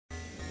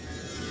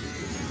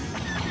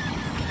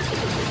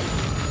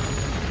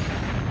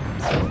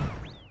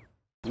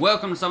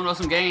Welcome to Some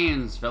Awesome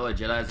Games, fellow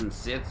Jedis and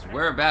Siths.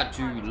 We're about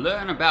to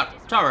learn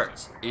about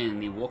turrets in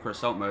the Walker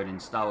Assault mode in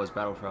Star Wars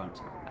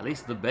Battlefront. At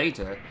least the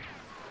beta.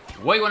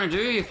 What you want to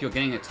do if you're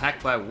getting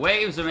attacked by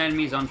waves of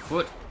enemies on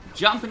foot,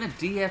 jump in a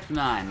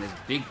DF9. This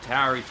big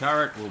towery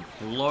turret will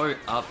blow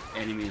up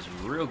enemies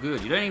real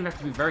good. You don't even have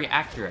to be very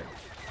accurate.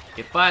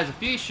 It fires a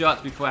few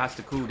shots before it has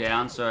to cool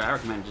down, so I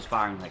recommend just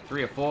firing like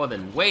 3 or 4,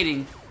 then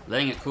waiting,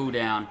 letting it cool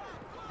down.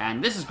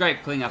 And this is great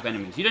for cleaning up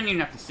enemies. You don't even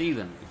have to see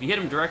them. If you hit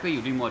them directly,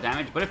 you'll do more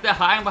damage. But if they're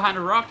hiding behind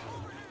a rock,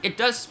 it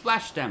does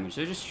splash damage.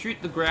 So just shoot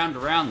the ground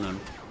around them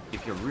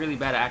if you're really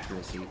bad at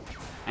accuracy.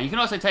 And you can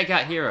also take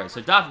out heroes. So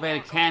Darth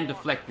Vader can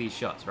deflect these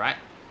shots, right?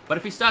 But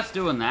if he starts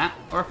doing that,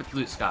 or if it's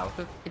Luke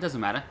Skywalker, it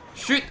doesn't matter.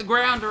 Shoot the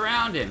ground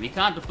around him. He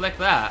can't deflect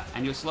that,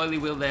 and you'll slowly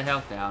wheel their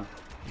health down.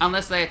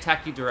 Unless they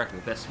attack you directly.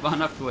 If they're smart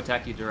enough to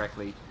attack you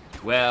directly,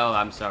 well,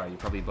 I'm sorry, you're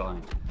probably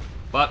blind.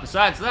 But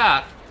besides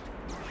that,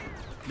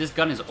 this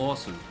gun is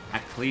awesome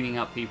at cleaning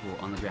up people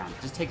on the ground.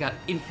 Just take out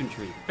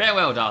infantry.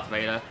 Farewell, Darth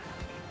Vader.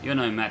 You're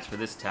no match for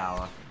this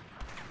tower.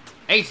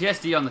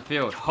 ATSD on the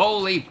field.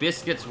 Holy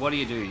biscuits, what do?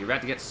 You're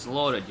about to get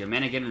slaughtered. Your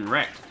men are getting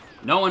wrecked.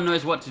 No one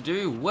knows what to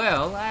do.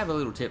 Well, I have a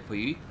little tip for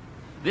you.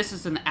 This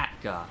is an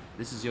ATGAR.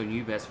 This is your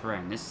new best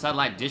friend. This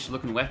satellite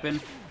dish-looking weapon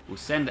will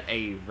send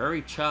a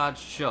very charged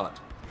shot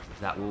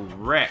that will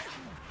wreck.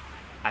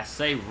 I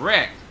say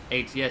wreck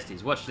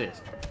ATSDs. Watch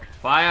this.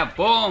 Fire,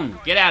 boom!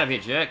 Get out of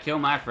here, jerk. Kill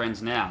my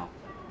friends now.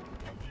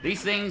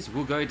 These things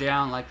will go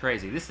down like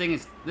crazy. This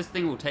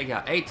thing will take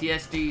out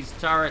ATSDs,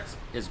 turrets.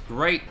 It's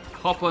great.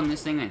 Hop on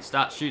this thing and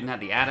start shooting at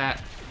the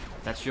AT-AT.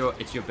 It's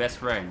your best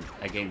friend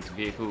against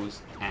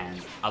vehicles and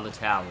other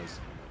towers.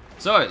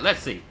 So,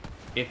 let's see.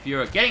 If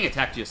you're getting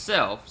attacked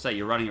yourself, say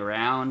you're running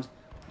around,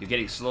 you're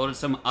getting slaughtered,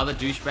 some other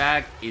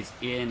douchebag is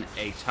in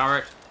a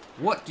turret,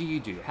 what do you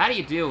do? How do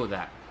you deal with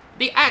that?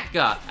 The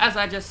ATGAR, as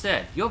I just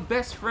said, your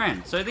best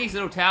friend. So these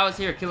little towers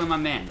here are killing my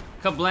men.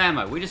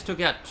 Kablamo, we just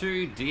took out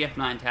 2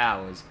 DF9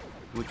 towers,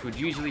 which would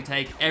usually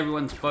take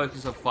everyone's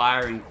focus of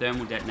firing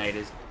thermal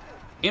detonators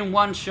in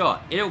one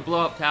shot. It'll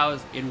blow up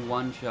towers in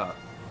one shot.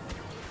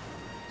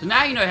 So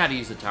now you know how to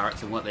use the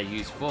turrets and what they're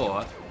used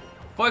for.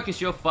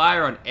 Focus your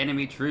fire on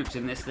enemy troops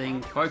in this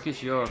thing.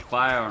 Focus your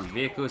fire on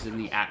vehicles in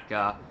the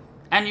ATGAR.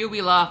 And you'll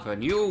be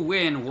laughing. You'll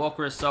win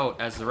Walker Assault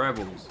as the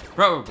rebels.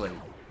 Probably.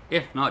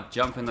 If not,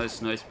 jump in those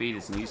snow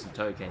speeders and use the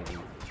tow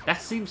cable.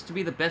 That seems to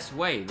be the best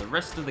way. The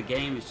rest of the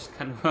game is just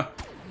kind of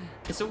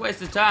it's a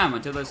waste of time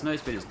until those snow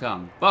speeders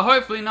come. But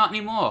hopefully not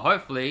anymore.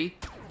 Hopefully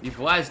you've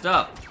wised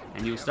up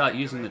and you'll start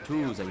using the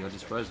tools at your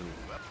disposal.